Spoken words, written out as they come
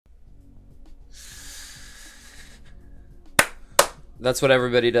That's what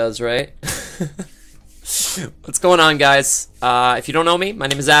everybody does, right? What's going on, guys? If you don't know me, my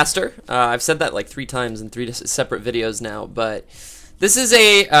name is Aster. I've said that like 3 times in 3 separate videos now, but this is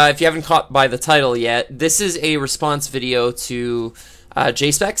a, if you haven't caught by the title yet, this is a response video to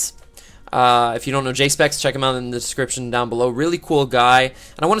Jspeckz. If you don't know Jspeckz, check him out in the description down below. Really cool guy.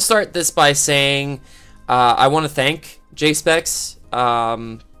 And I want to start this by saying I want to thank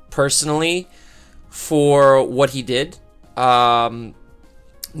Jspeckz personally for what he did.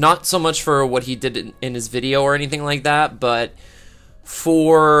 Not so much for what he did in his video or anything like that, but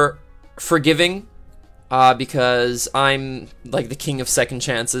for forgiving, because I'm like the king of second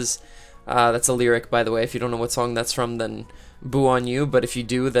chances. That's a lyric, by the way. If you don't know what song that's from, then boo on you, but if you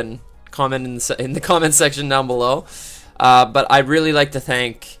do, then comment in the comment section down below. But I'd really like to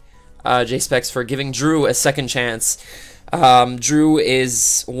thank Jspeckz for giving Drew a second chance. Drew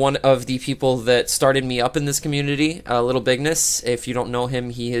is one of the people that started me up in this community, Little Bigness. If you don't know him,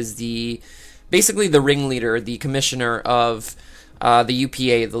 he is basically the ringleader, the commissioner of the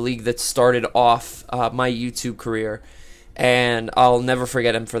UPA, the league that started off my YouTube career, and I'll never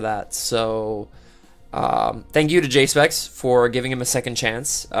forget him for that. So thank you to Jspeckz for giving him a second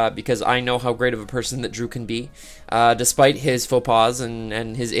chance, because I know how great of a person that Drew can be, despite his faux pas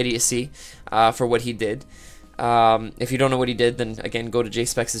and his idiocy for what he did. If you don't know what he did, then again, go to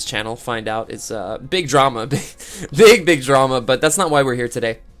Jspeckz's channel, find out. It's big drama, big drama, but that's not why we're here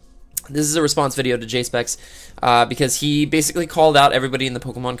today. This is a response video to Jspeckz, because he basically called out everybody in the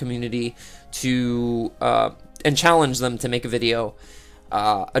Pokemon community to, and challenged them to make a video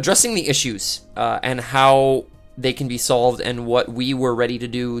addressing the issues, and how they can be solved, and what we were ready to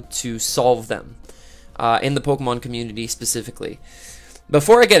do to solve them, in the Pokemon community specifically.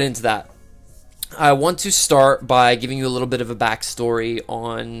 Before I get into that, I want to start by giving you a little bit of a backstory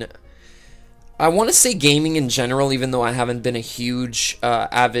on, I want to say, gaming in general, even though I haven't been a huge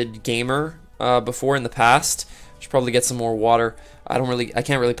avid gamer before in the past. I should probably get some more water. I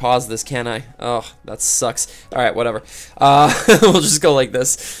can't really pause this, can I? Oh, that sucks. Alright, whatever. We'll just go like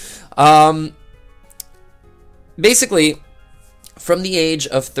this. Basically, from the age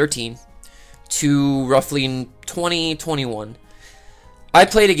of 13 to roughly 2021, I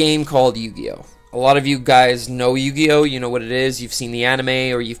played a game called Yu-Gi-Oh! A lot of you guys know Yu-Gi-Oh! You know what it is. You've seen the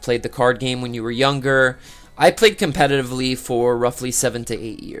anime, or you've played the card game when you were younger. I played competitively for roughly 7 to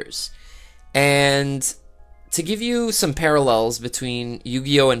 8 years. And to give you some parallels between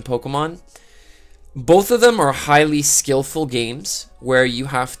Yu-Gi-Oh! And Pokemon, both of them are highly skillful games where you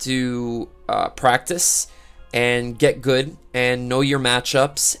have to practice and get good and know your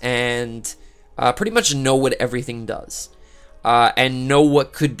matchups and pretty much know what everything does. And know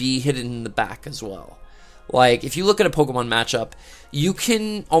what could be hidden in the back as well. Like, if you look at a Pokemon matchup, you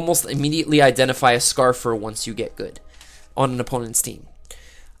can almost immediately identify a Scarfer once you get good on an opponent's team.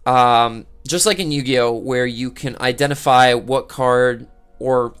 Just like in Yu-Gi-Oh!, where you can identify what card,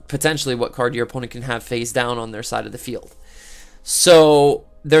 or potentially what card your opponent can have face down on their side of the field. So,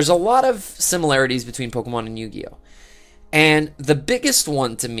 there's a lot of similarities between Pokemon and Yu-Gi-Oh! And the biggest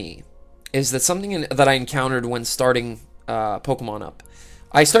one to me is that something that I encountered when starting Pokemon up.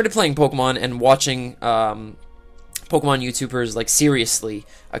 I started playing Pokemon and watching Pokemon YouTubers, like, seriously,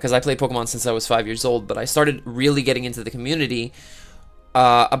 because I played Pokemon since I was 5 years old, but I started really getting into the community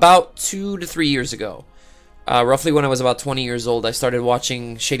about 2 to 3 years ago. Roughly when I was about 20 years old, I started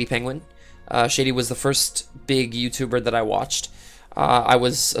watching Shady Penguin. Shady was the first big YouTuber that I watched. I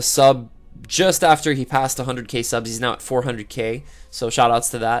was a sub just after he passed 100k subs. He's now at 400k, so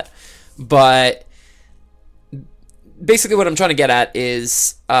shoutouts to that. But basically what I'm trying to get at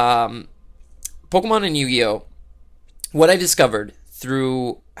is Pokemon and Yu-Gi-Oh! What I discovered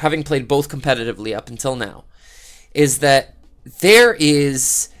through having played both competitively up until now is that there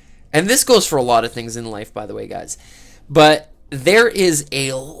is, and this goes for a lot of things in life, by the way, guys, but there is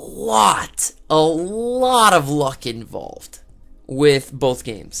a lot of luck involved with both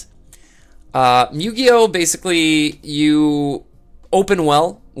games. Yu-Gi-Oh! Basically, you open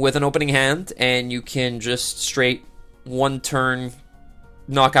well with an opening hand, and you can just straight one turn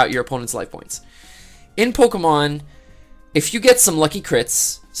knock out your opponent's life points. In Pokemon, if you get some lucky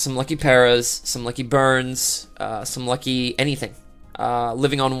crits, some lucky paras, some lucky burns, some lucky anything,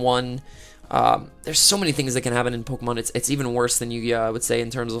 living on one, there's so many things that can happen in Pokemon. It's even worse than Yu-Gi-Oh! I would say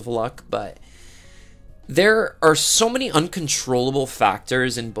in terms of luck, but there are so many uncontrollable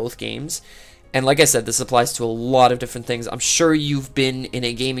factors in both games. And like I said, this applies to a lot of different things. I'm sure you've been in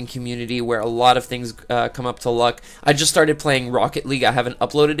a gaming community where a lot of things come up to luck. I just started playing Rocket League. I haven't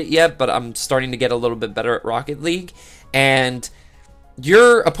uploaded it yet, but I'm starting to get a little bit better at Rocket League. And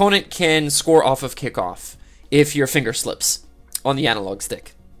your opponent can score off of kickoff if your finger slips. on the analog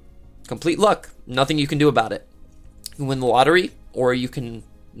stick. Complete luck. Nothing you can do about it. You can win the lottery, or you can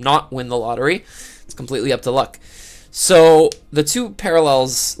not win the lottery. It's completely up to luck. So the two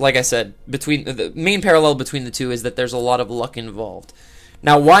parallels, like I said, between the main parallel between the two is that there's a lot of luck involved.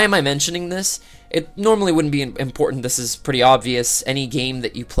 Now, why am I mentioning this? It normally wouldn't be important. This is pretty obvious. Any game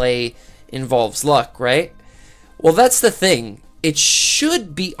that you play involves luck, right? Well, that's the thing. It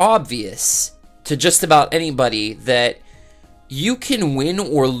should be obvious to just about anybody that you can win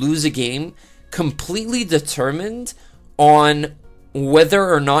or lose a game completely determined on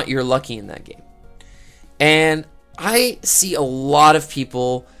whether or not you're lucky in that game. And I see a lot of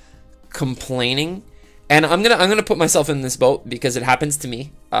people complaining, and I'm gonna put myself in this boat because it happens to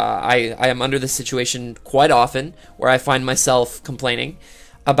me. I am under this situation quite often where I find myself complaining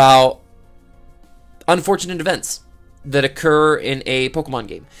about unfortunate events that occur in a Pokemon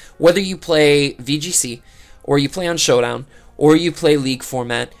game. Whether you play VGC, or you play on Showdown, or you play League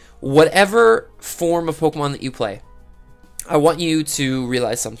format, whatever form of Pokemon that you play, I want you to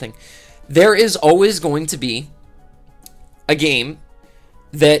realize something. There is always going to be a game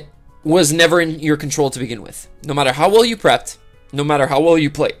that was never in your control to begin with. No matter how well you prepped, no matter how well you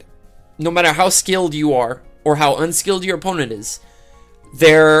played, no matter how skilled you are, or how unskilled your opponent is,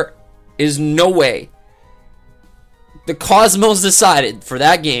 there is no way the cosmos decided for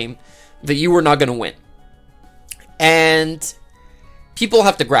that game that you were not going to win. And people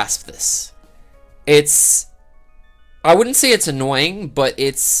have to grasp this. I wouldn't say it's annoying, but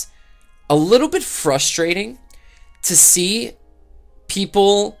it's a little bit frustrating to see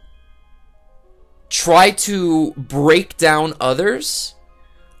people try to break down others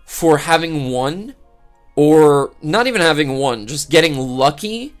for having won, or not even having won, just getting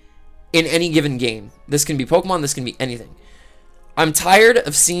lucky in any given game. This can be Pokemon, this can be anything. I'm tired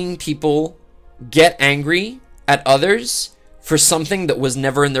of seeing people get angry at others for something that was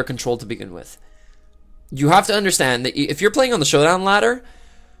never in their control to begin with. You have to understand that if you're playing on the Showdown ladder,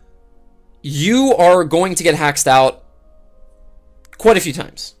 you are going to get hacked out quite a few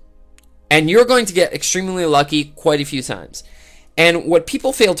times. And you're going to get extremely lucky quite a few times. And what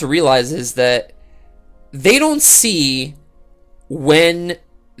people fail to realize is that they don't see when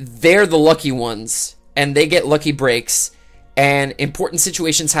they're the lucky ones and they get lucky breaks and important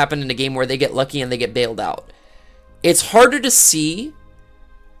situations happen in a game where they get lucky and they get bailed out. It's harder to see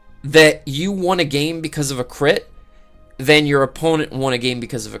that you won a game because of a crit than your opponent won a game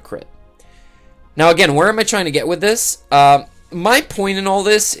because of a crit. Now, again, where am I trying to get with this? My point in all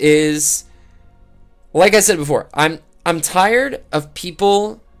this is, like I said before, I'm tired of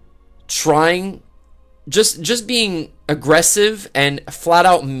people trying, just being aggressive and flat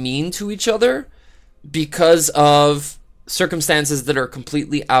out mean to each other because of circumstances that are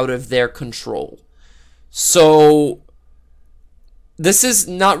completely out of their control. So this is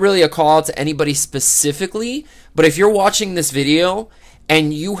not really a call out to anybody specifically, but if you're watching this video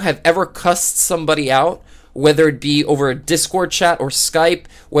and you have ever cussed somebody out, whether it be over a Discord chat or Skype,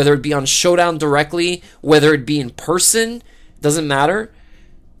 whether it be on Showdown directly, whether it be in person, doesn't matter.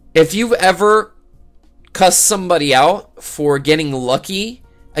 If you've ever cussed somebody out for getting lucky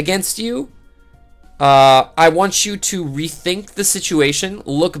against you, I want you to rethink the situation,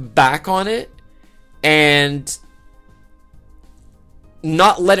 look back on it, and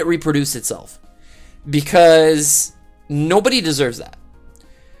not let it reproduce itself. Because nobody deserves that.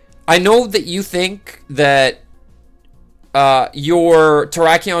 I know that you think that your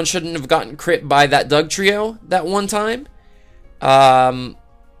Terrakion shouldn't have gotten crit by that Doug trio that one time. And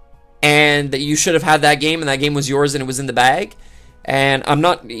that you should have had that game and that game was yours and it was in the bag. And I'm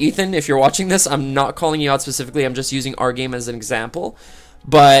not, Ethan, if you're watching this, I'm not calling you out specifically. I'm just using our game as an example.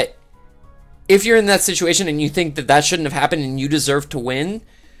 But if you're in that situation and you think that that shouldn't have happened and you deserve to win,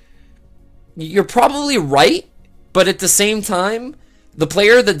 you're probably right. But at the same time, the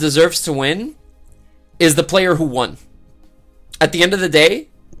player that deserves to win is the player who won. At the end of the day,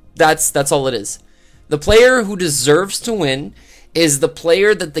 that's all it is. The player who deserves to win is the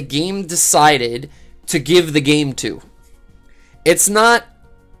player that the game decided to give the game to. It's not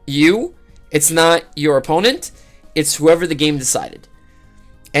you. It's not your opponent. It's whoever the game decided.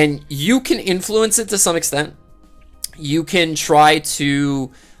 And you can influence it to some extent. You can try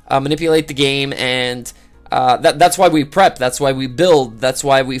to manipulate the game, and that's why we prep. That's why we build. That's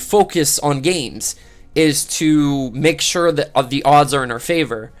why we focus on games, is to make sure that the odds are in our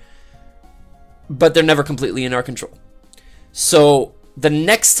favor. But they're never completely in our control. So the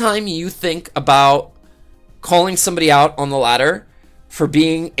next time you think about calling somebody out on the ladder for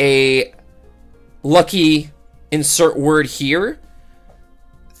being a lucky insert word here,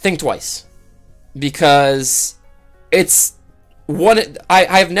 think twice. Because it's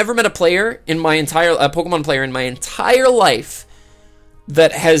I have never met a player in my entire a Pokemon player in my entire life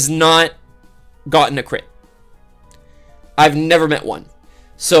that has not gotten a crit. I've never met one.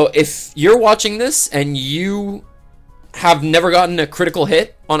 So if you're watching this and you have never gotten a critical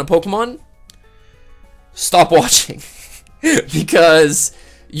hit on a Pokemon, stop watching because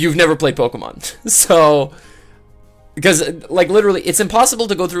you've never played Pokemon. So, because like literally, it's impossible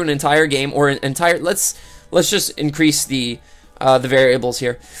to go through an entire game or an entire. Let's just increase the variables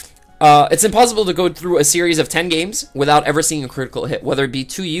here. It's impossible to go through a series of 10 games without ever seeing a critical hit, whether it be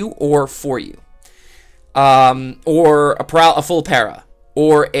to you or for you, or a full para,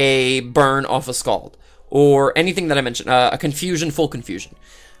 or a burn off a Scald, or anything that I mentioned, a confusion, full confusion,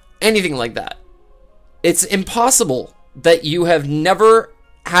 anything like that. It's impossible that you have never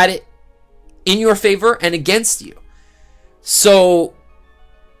had it in your favor and against you. So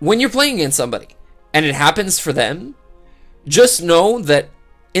when you're playing against somebody and it happens for them, just know that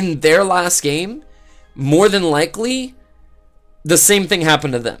in their last game, more than likely, the same thing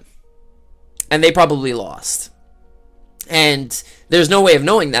happened to them. And they probably lost. And there's no way of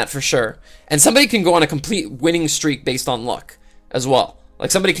knowing that for sure. And somebody can go on a complete winning streak based on luck as well.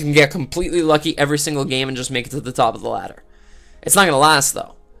 Like somebody can get completely lucky every single game and just make it to the top of the ladder. It's not going to last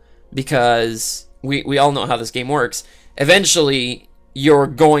though. Because we all know how this game works. Eventually, you're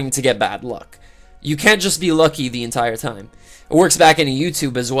going to get bad luck. You can't just be lucky the entire time. It works back into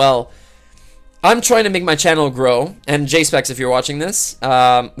YouTube as well. I'm trying to make my channel grow, and Jspeckz, if you're watching this,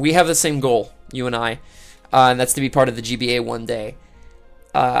 we have the same goal, you and I, and that's to be part of the GBA one day.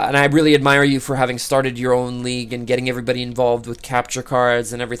 And I really admire you for having started your own league and getting everybody involved with capture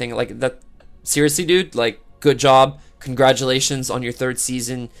cards and everything like that. Seriously, dude, like, good job. Congratulations on your 3rd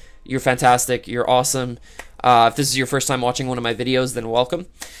season. You're fantastic. You're awesome. If this is your first time watching one of my videos, then welcome.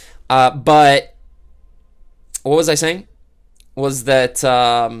 But what was I saying? Was that,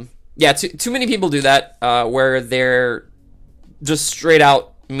 yeah, too many people do that, where they're just straight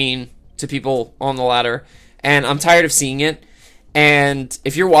out mean to people on the ladder, and I'm tired of seeing it. And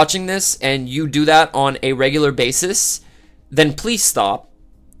if you're watching this and you do that on a regular basis, then please stop.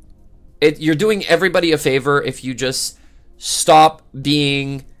 You're doing everybody a favor if you just stop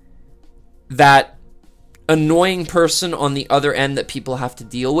being that annoying person on the other end that people have to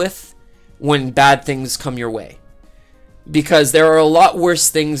deal with when bad things come your way. Because there are a lot worse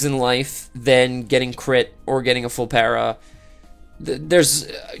things in life than getting crit or getting a full para.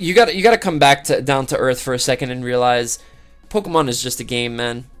 You gotta come back down to earth for a second and realize Pokemon is just a game,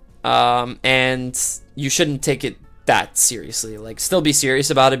 man. And you shouldn't take it that seriously. Like, still be serious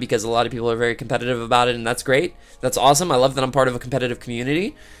about it because a lot of people are very competitive about it, and that's great. That's awesome. I love that I'm part of a competitive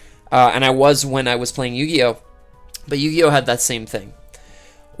community. And I was when I was playing Yu-Gi-Oh! But Yu-Gi-Oh! Had that same thing.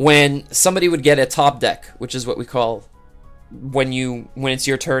 When somebody would get a top deck, which is what we call when it's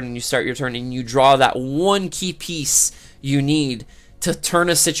your turn and you start your turn and you draw that one key piece you need to turn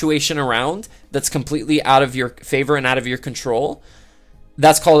a situation around that's completely out of your favor and out of your control,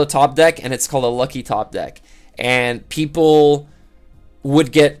 that's called a top deck, and it's called a lucky top deck. And people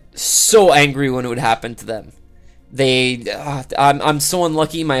would get so angry when it would happen to them. I'm so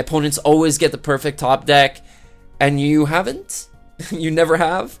unlucky. My opponents always get the perfect top deck, and you haven't. You never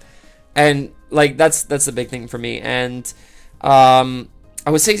have. And like that's the big thing for me. And I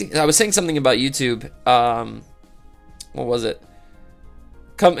was saying something about YouTube. What was it?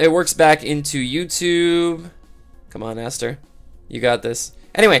 It works back into YouTube. Come on, Aster, you got this.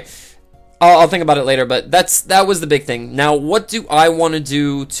 Anyway, I'll think about it later. But that was the big thing. Now, what do I want to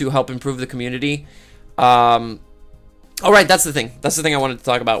do to help improve the community? All right, that's the thing. That's the thing I wanted to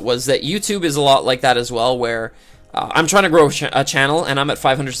talk about, was that YouTube is a lot like that as well, where I'm trying to grow a channel, and I'm at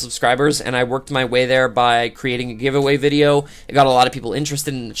 500 subscribers, and I worked my way there by creating a giveaway video. It got a lot of people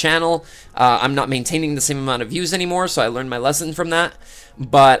interested in the channel. I'm not maintaining the same amount of views anymore, so I learned my lesson from that.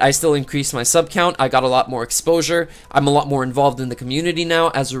 But I still increased my sub count. I got a lot more exposure. I'm a lot more involved in the community now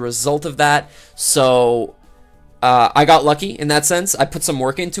as a result of that. So I got lucky in that sense. I put some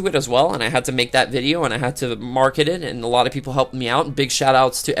work into it as well, and I had to make that video, and I had to market it, and a lot of people helped me out. And big shout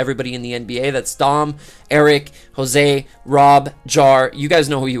outs to everybody in the NBA. That's Dom, Eric, Jose, Rob, Jar. You guys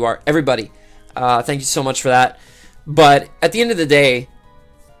know who you are. Everybody. Thank you so much for that. But at the end of the day,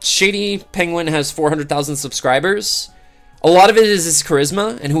 Shady Penguin has 400,000 subscribers. A lot of it is his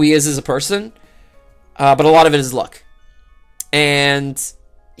charisma and who he is as a person, but a lot of it is luck. And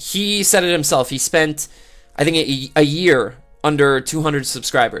he said it himself. He spent, I think, a year under 200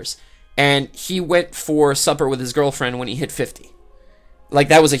 subscribers, and he went for supper with his girlfriend when he hit 50. Like,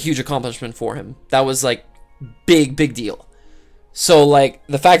 that was a huge accomplishment for him. That was, like, big deal. So, like,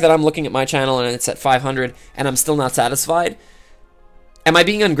 the fact that I'm looking at my channel and it's at 500 and I'm still not satisfied, Am I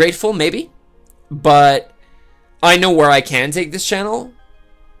being ungrateful? Maybe. But I know where I can take this channel.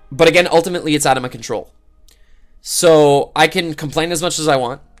 But again, ultimately, it's out of my control. So I can complain as much as I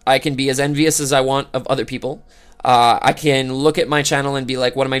want. I can be as envious as I want of other people. I can look at my channel and be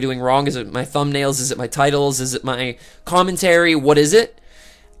like, what am I doing wrong? Is it my thumbnails? Is it my titles? Is it my commentary? What is it?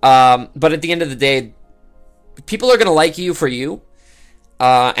 But at the end of the day, people are going to like you for you.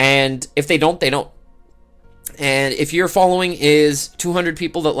 And if they don't, they don't. And if your following is 200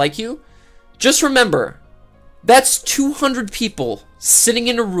 people that like you, just remember, that's 200 people sitting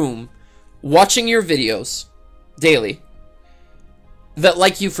in a room watching your videos daily that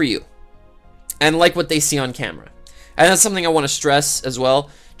like you for you and like what they see on camera. And that's something I want to stress as well.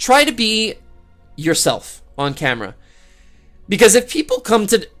 Try to be yourself on camera. Because if people come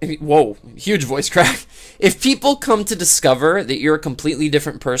to... Whoa, huge voice crack. If people come to discover that you're a completely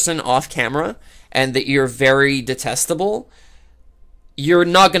different person off camera and that you're very detestable, you're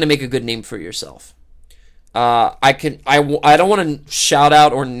not going to make a good name for yourself. I don't want to shout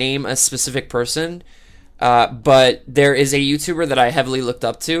out or name a specific person, but there is a YouTuber that I heavily looked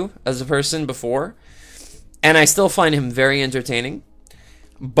up to as a person before, and I still find him very entertaining.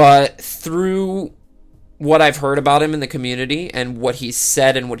 But through what I've heard about him in the community and what he's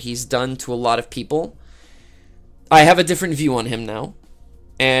said and what he's done to a lot of people, I have a different view on him now,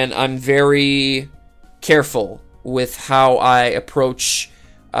 and I'm very careful with how I approach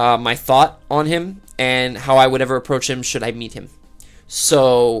my thought on him and how I would ever approach him should I meet him.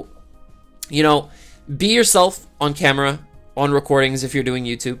 So, you know, be yourself on camera, on recordings if you're doing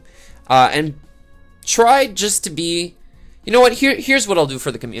YouTube, and try just to be... You know what? Here's what I'll do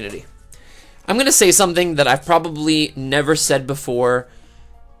for the community. I'm going to say something that I've probably never said before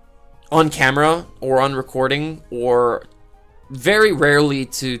on camera or on recording, or very rarely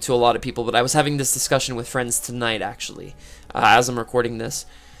to a lot of people, but I was having this discussion with friends tonight, actually, as I'm recording this.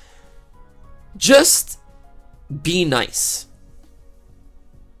 Just be nice.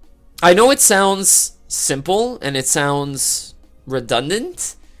 I know it sounds simple and it sounds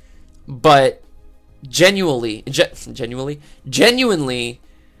redundant, but genuinely,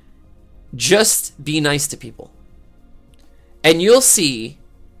 just be nice to people. And you'll see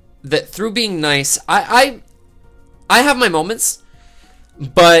that through being nice, I have my moments,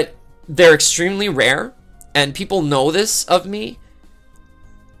 but they're extremely rare, and people know this of me.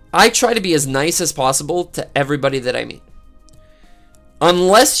 I try to be as nice as possible to everybody that I meet.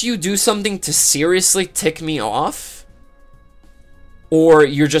 Unless you do something to seriously tick me off, or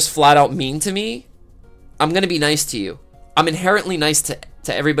you're just flat out mean to me, I'm going to be nice to you. I'm inherently nice to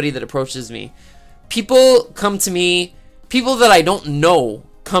everybody that approaches me. People come to me, people that I don't know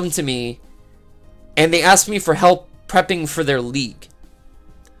come to me, and they ask me for help prepping for their league.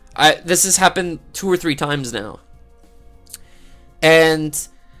 This has happened 2 or 3 times now. And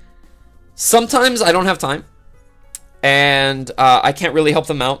sometimes I don't have time, and I can't really help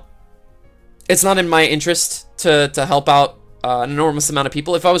them out. It's not in my interest to help out an enormous amount of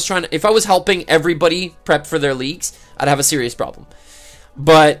people. If I was helping everybody prep for their leagues, I'd have a serious problem.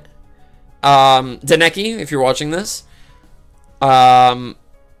 But Deneki, if you're watching this, some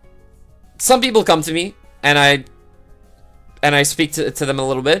people come to me and I speak to them a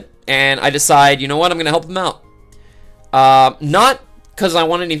little bit, and I decide, you know what, I'm gonna help them out. Not because I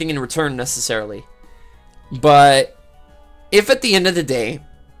want anything in return necessarily, but if at the end of the day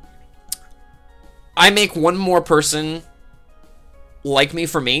I make one more person like me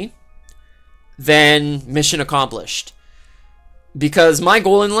for me, then mission accomplished. Because my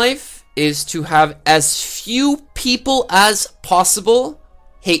goal in life is to have as few people as possible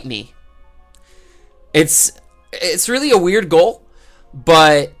hate me. It's really a weird goal,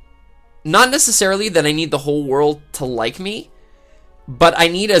 but not necessarily that I need the whole world to like me, but I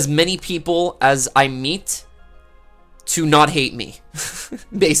need as many people as I meet to not hate me.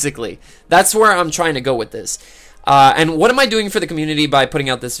 Basically, that's where I'm trying to go with this. And what am I doing for the community by putting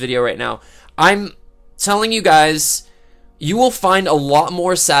out this video right now? I'm telling you guys, you will find a lot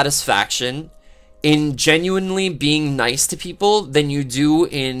more satisfaction in genuinely being nice to people than you do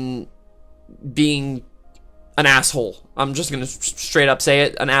in being an asshole. I'm just going to straight up say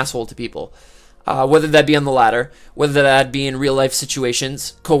it, an asshole to people. Whether that be on the ladder, whether that be in real life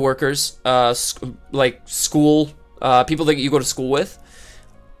situations, coworkers, like school, people that you go to school with,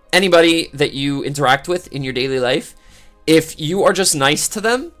 anybody that you interact with in your daily life. If you are just nice to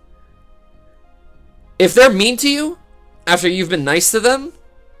them, if they're mean to you after you've been nice to them,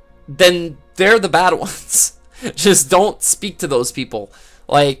 then they're the bad ones. Just don't speak to those people.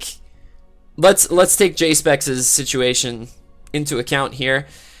 Like, let's take Jspeckz's situation into account here.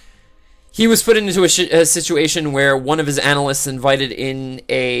 he was put into a situation where one of his analysts invited in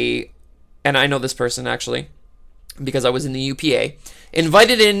and I know this person actually, because I was in the UPA,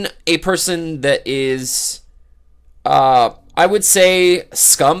 invited in a person that is, I would say,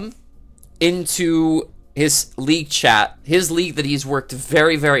 scum into his league chat, his league that he's worked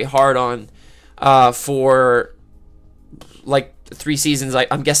very, very hard on for like 3 seasons,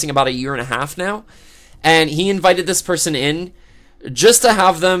 I'm guessing about a year and a half now. And he invited this person in just to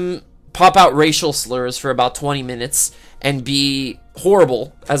have them pop out racial slurs for about 20 minutes and be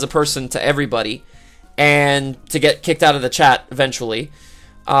horrible as a person to everybody, and to get kicked out of the chat eventually.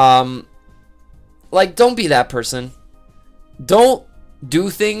 Like, don't be that person. Don't do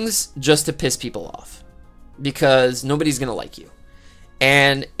things just to piss people off, because nobody's gonna like you.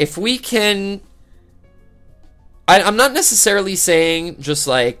 And if we can, I'm not necessarily saying just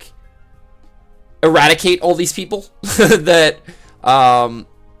like eradicate all these people that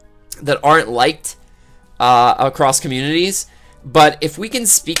that aren't liked across communities, but if we can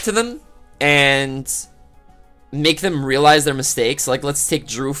speak to them and make them realize their mistakes. Like, let's take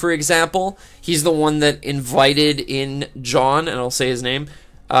Drew, for example. He's the one that invited in John, and I'll say his name,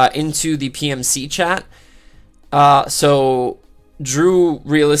 into the PMC chat. So Drew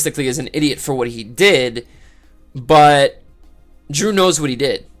realistically is an idiot for what he did, but Drew knows what he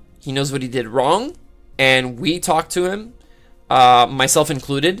did. He knows what he did wrong, and we talked to him, myself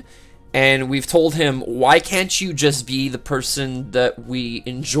included, and we've told him, why can't you just be the person that we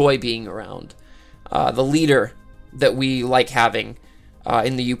enjoy being around? The leader that we like having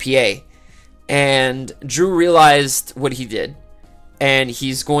in the UPA. And Drew realized what he did, and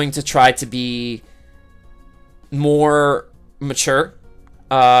he's going to try to be more mature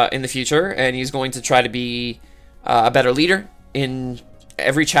in the future, and he's going to try to be a better leader in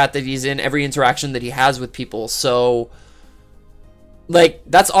every chat that he's in, every interaction that he has with people. So, like,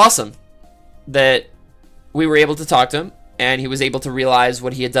 that's awesome that we were able to talk to him, and he was able to realize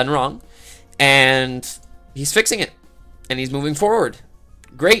what he had done wrong, and he's fixing it, and he's moving forward.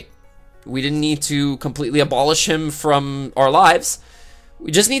 Great. We didn't need to completely abolish him from our lives.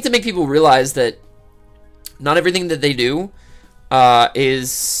 We just need to make people realize that not everything that they do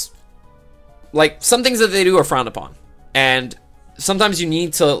is, like, some things that they do are frowned upon. And sometimes you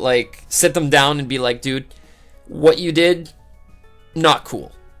need to, like, sit them down and be like, dude, what you did, not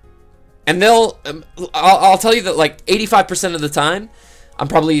cool. And I'll tell you that, like, 85% of the time, I'm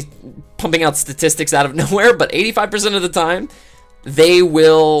probably pumping out statistics out of nowhere, but 85% of the time, they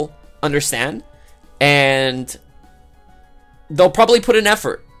will understand, and they'll probably put an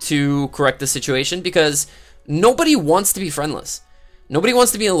effort to correct the situation, because nobody wants to be friendless. Nobody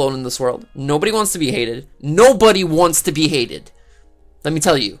wants to be alone in this world. Nobody wants to be hated. Nobody wants to be hated. Let me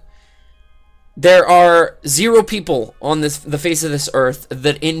tell you. There are 0 people on the face of this earth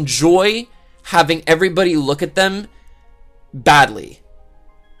that enjoy having everybody look at them badly.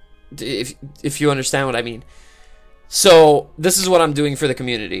 If you understand what I mean. So, this is what I'm doing for the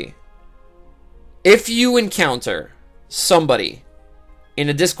community. If you encounter somebody in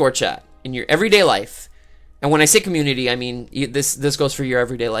a Discord chat in your everyday life, and when I say community, I mean this goes for your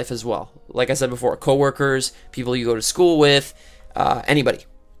everyday life as well. Like I said before, coworkers, people you go to school with, anybody.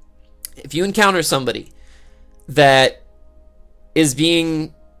 If you encounter somebody that is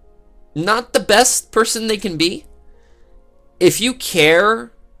being not the best person they can be, if you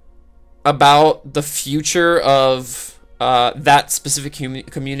care about the future of that specific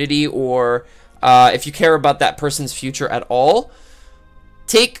community, or if you care about that person's future at all,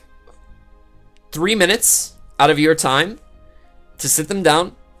 take 3 minutes out of your time to sit them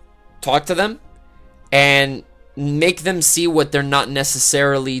down, talk to them, and make them see what they're not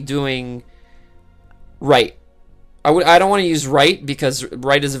necessarily doing right. I don't want to use right, because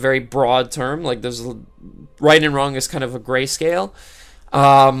right is a very broad term. Like, there's right and wrong is kind of a gray scale.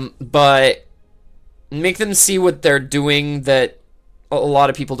 But make them see what they're doing that a lot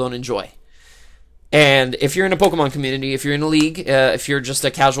of people don't enjoy. And if you're in a Pokemon community, if you're in a league, if you're just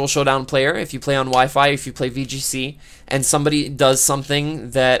a casual showdown player, if you play on Wi-Fi, if you play VGC, and somebody does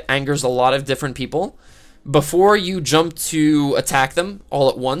something that angers a lot of different people, before you jump to attack them all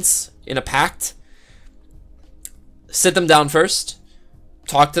at once in a pact, sit them down first,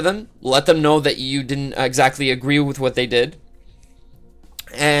 talk to them, let them know that you didn't exactly agree with what they did.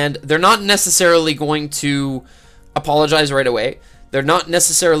 And they're not necessarily going to apologize right away. They're not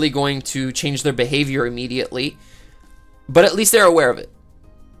necessarily going to change their behavior immediately, but at least they're aware of it.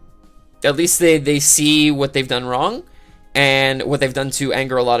 At least they see what they've done wrong and what they've done to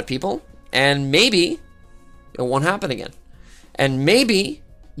anger a lot of people, and maybe it won't happen again. And maybe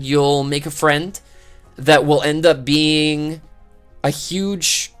you'll make a friend that will end up being a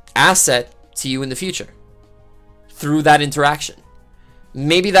huge asset to you in the future through that interaction.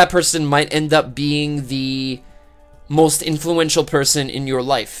 Maybe that person might end up being the most influential person in your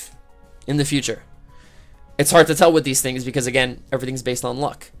life in the future. It's hard to tell with these things because, again, everything's based on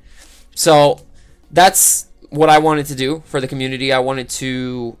luck. So that's what I wanted to do for the community. I wanted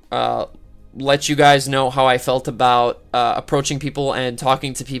to let you guys know how I felt about approaching people and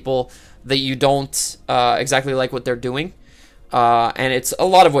talking to people that you don't exactly like what they're doing. And it's a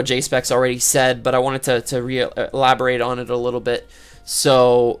lot of what Jspeckz already said, but I wanted to elaborate on it a little bit.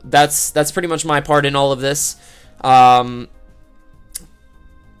 So that's pretty much my part in all of this.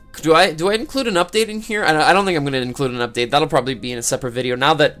 Do I include an update in here? I don't think I'm going to include an update. That'll probably be in a separate video.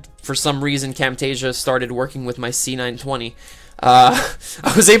 Now that, for some reason, Camtasia started working with my C920,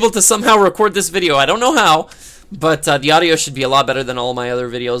 I was able to somehow record this video. I don't know how, but the audio should be a lot better than all my other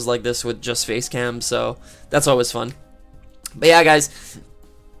videos like this with just face cam, so that's always fun. But yeah, guys,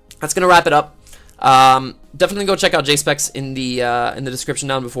 that's going to wrap it up. Definitely go check out Jspeckz in the description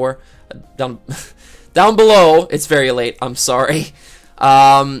down below. It's very late. I'm sorry.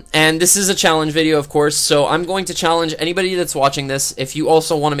 And this is a challenge video, of course, so I'm going to challenge anybody that's watching this, if you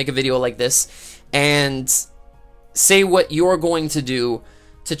also want to make a video like this, and say what you're going to do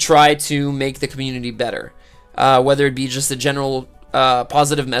to try to make the community better. Whether it be just a general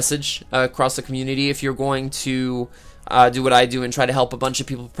positive message across the community, if you're going to do what I do and try to help a bunch of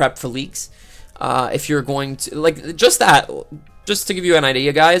people prep for leaks. If you're going to, like, just to give you an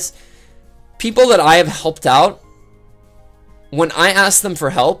idea, guys, people that I have helped out, when I ask them for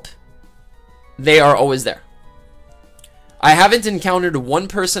help, they are always there. I haven't encountered one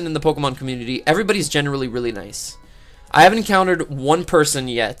person in the Pokemon community. Everybody's generally really nice. I haven't encountered one person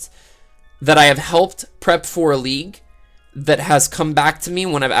yet that I have helped prep for a league that has come back to me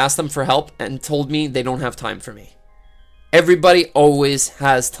when I've asked them for help and told me they don't have time for me. Everybody always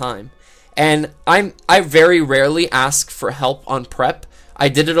has time. And I very rarely ask for help on prep. I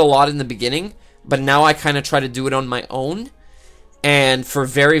did it a lot in the beginning, but now I kind of try to do it on my own. And for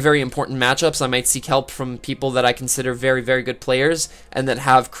very, very important matchups, I might seek help from people that I consider very, very good players and that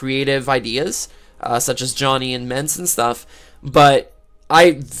have creative ideas, such as Johnny and Mence and stuff. But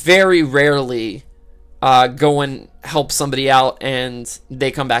I very rarely go and help somebody out and they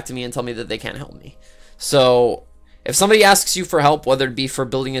come back to me and tell me that they can't help me. So if somebody asks you for help, whether it be for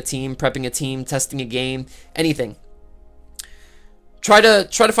building a team, prepping a team, testing a game, anything, try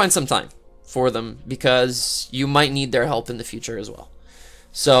to find some time for them, because you might need their help in the future as well.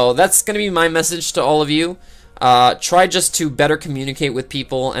 So that's going to be my message to all of you. Try just to better communicate with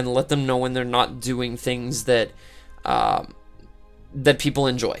people and let them know when they're not doing things that that people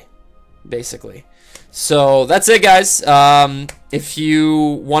enjoy, basically. So that's it, guys. If you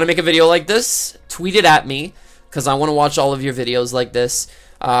want to make a video like this, tweet it at me, because I want to watch all of your videos like this.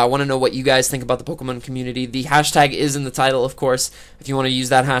 I want to know what you guys think about the Pokemon community. The hashtag is in the title, of course, if you want to use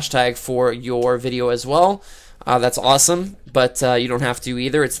that hashtag for your video as well. That's awesome, but you don't have to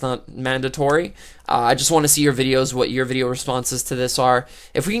either. It's not mandatory. I just want to see your videos, what your video responses to this are.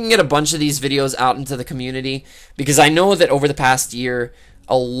 If we can get a bunch of these videos out into the community, because I know that over the past year,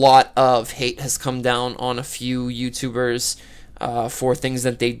 a lot of hate has come down on a few YouTubers for things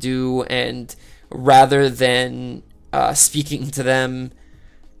that they do, and rather than speaking to them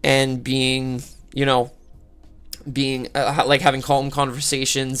and being, you know, like having calm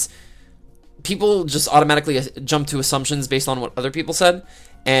conversations, people just automatically jump to assumptions based on what other people said,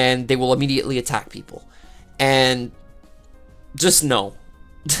 and they will immediately attack people. And just no.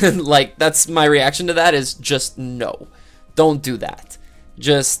 Like, that's my reaction to that, is just no. Don't do that.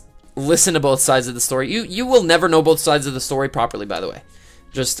 Just listen to both sides of the story. You will never know both sides of the story properly, by the way.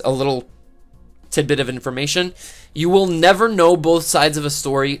 Just a little tidbit of information. You will never know both sides of a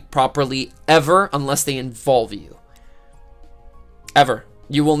story properly, ever, unless they involve you. Ever.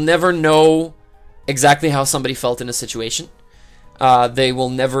 You will never know exactly how somebody felt in a situation. They will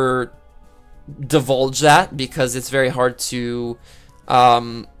never divulge that, because it's very hard to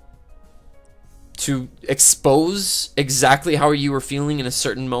expose exactly how you were feeling in a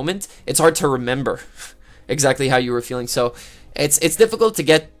certain moment. It's hard to remember exactly how you were feeling. So it's difficult to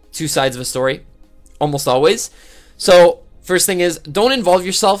get two sides of a story, almost always. So first thing is, don't involve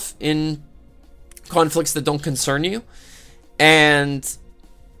yourself in conflicts that don't concern you, and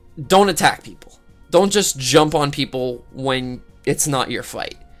don't attack people. Don't just jump on people when it's not your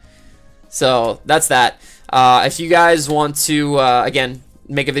fight. So that's that. If you guys want to, again,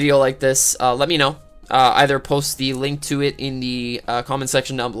 make a video like this, let me know. Either post the link to it in the comment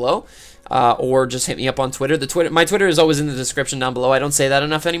section down below, or just hit me up on Twitter. My Twitter is always in the description down below. I don't say that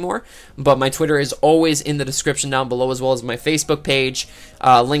enough anymore, but my Twitter is always in the description down below, as well as my Facebook page,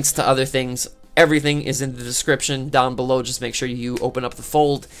 links to other things. Everything is in the description down below. Just make sure you open up the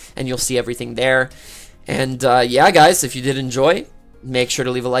fold, and you'll see everything there. And yeah, guys, if you did enjoy, make sure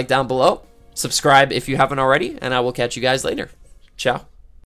to leave a like down below. Subscribe if you haven't already, and I will catch you guys later. Ciao.